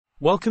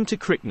Welcome to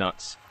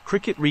CricNuts,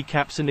 cricket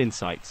recaps and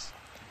insights.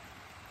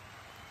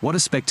 What a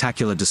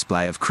spectacular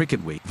display of cricket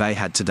they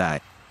had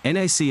today.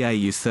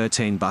 NACA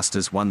U13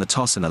 Busters won the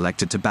toss and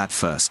elected to bat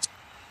first.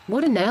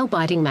 What a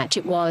nail-biting match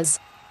it was.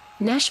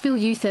 Nashville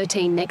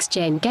U13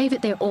 NextGen gave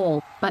it their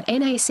all, but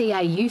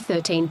NACA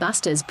U13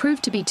 Busters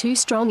proved to be too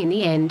strong in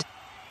the end.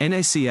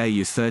 NACA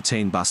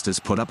U13 Busters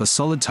put up a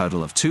solid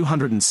total of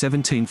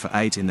 217 for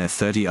 8 in their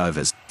 30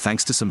 overs,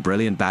 thanks to some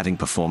brilliant batting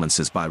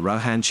performances by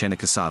Rohan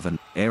Chenakasavan,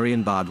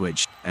 Arian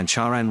Bardwaj, and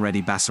Charan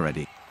Reddy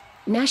Basareddy.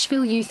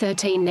 Nashville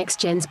U13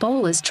 NextGen's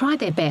bowlers tried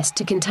their best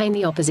to contain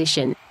the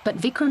opposition, but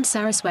Vikram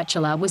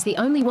Saraswatchala was the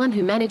only one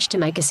who managed to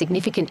make a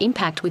significant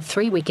impact with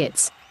 3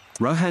 wickets.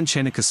 Rohan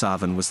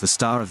Chenakasavan was the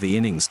star of the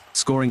innings,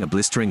 scoring a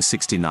blistering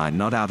 69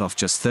 not out off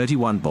just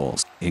 31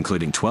 balls,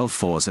 including 12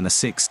 fours and a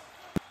 6.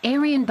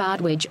 Arian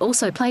Bardwaj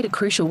also played a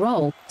crucial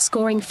role,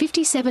 scoring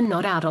 57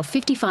 not out of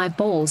 55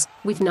 balls,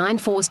 with 9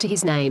 fours to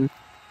his name.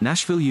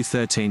 Nashville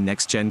U13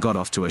 NextGen got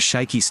off to a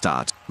shaky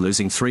start,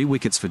 losing 3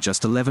 wickets for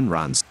just 11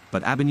 runs,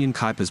 but Abhinyan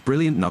Kuiper's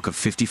brilliant knock of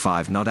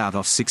 55 not out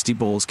off 60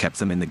 balls kept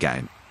them in the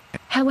game.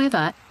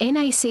 However,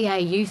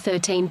 NACA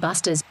U13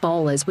 Busters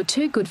bowlers were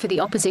too good for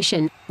the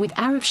opposition, with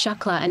Arav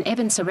Shukla and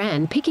Evan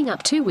Saran picking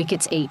up 2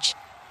 wickets each.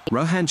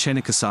 Rohan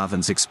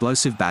Chenakasavan's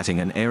explosive batting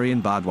and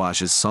Arian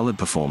Bardwaj's solid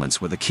performance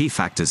were the key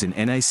factors in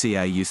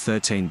NACA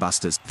U13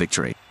 Busters'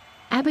 victory.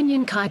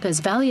 Abhinyan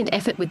Kuiper's valiant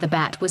effort with the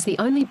bat was the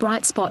only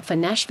bright spot for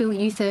Nashville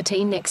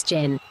U13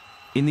 NextGen.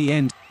 In the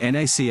end,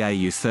 NACA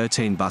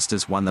U13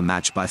 Busters won the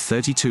match by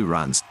 32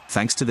 runs,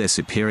 thanks to their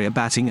superior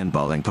batting and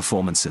bowling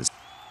performances.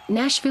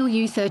 Nashville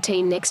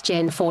U13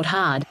 NextGen fought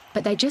hard,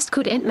 but they just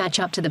couldn't match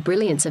up to the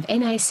brilliance of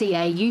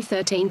NACA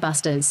U13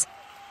 Busters.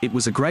 It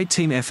was a great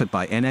team effort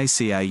by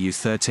NACA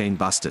U13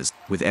 Busters,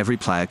 with every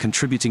player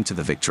contributing to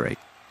the victory.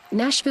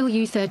 Nashville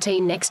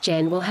U13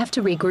 NextGen will have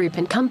to regroup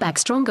and come back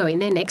stronger in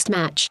their next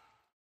match.